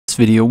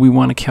video, we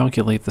want to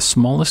calculate the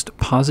smallest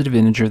positive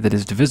integer that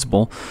is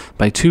divisible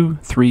by 2,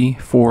 3,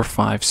 4,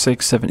 5,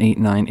 6, 7, 8,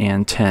 9,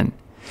 and 10.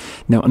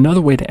 Now, another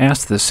way to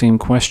ask this same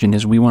question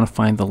is we want to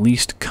find the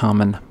least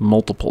common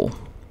multiple.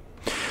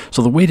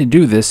 So the way to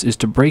do this is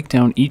to break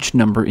down each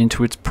number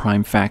into its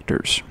prime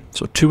factors.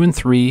 So 2 and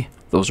 3,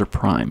 those are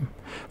prime.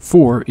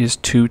 4 is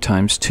 2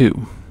 times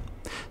 2.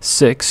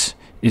 6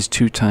 is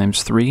 2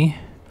 times 3.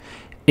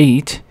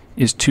 8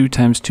 is 2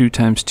 times 2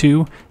 times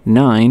 2.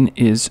 9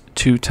 is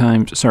 3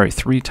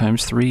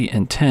 times 3,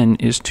 and 10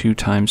 is 2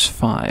 times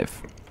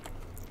 5.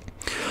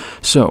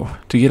 So,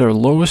 to get our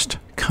lowest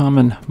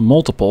common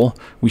multiple,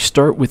 we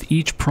start with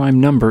each prime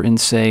number and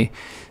say,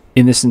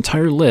 in this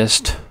entire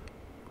list,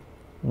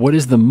 what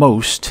is the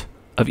most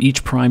of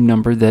each prime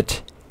number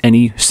that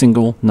any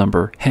single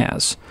number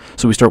has?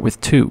 So we start with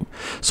 2.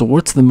 So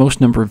what's the most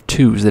number of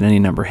 2's that any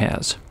number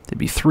has? That'd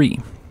be 3.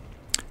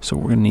 So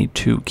we're going to need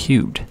 2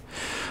 cubed.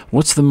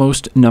 What's the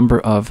most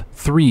number of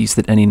 3's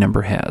that any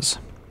number has?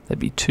 That'd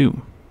be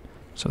 2.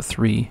 So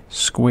 3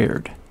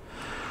 squared.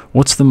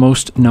 What's the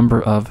most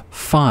number of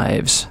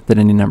 5's that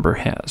any number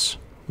has?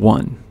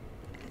 1.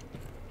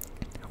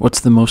 What's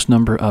the most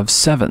number of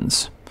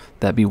 7's?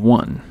 That'd be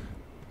 1.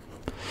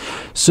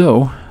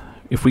 So,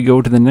 if we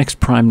go to the next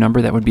prime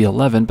number, that would be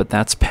 11, but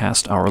that's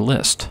past our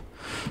list.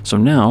 So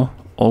now,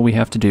 all we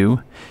have to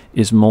do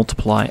is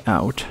multiply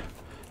out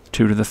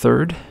 2 to the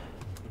third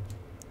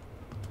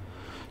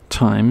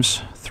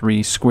times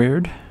 3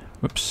 squared.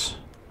 Whoops.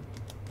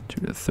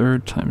 2 to the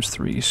third times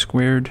 3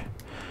 squared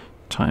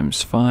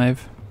times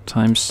 5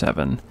 times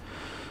 7.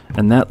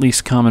 And that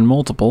least common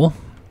multiple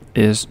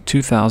is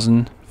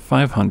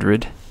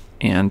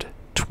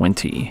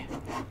 2,520.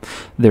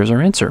 There's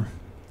our answer,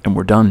 and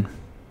we're done.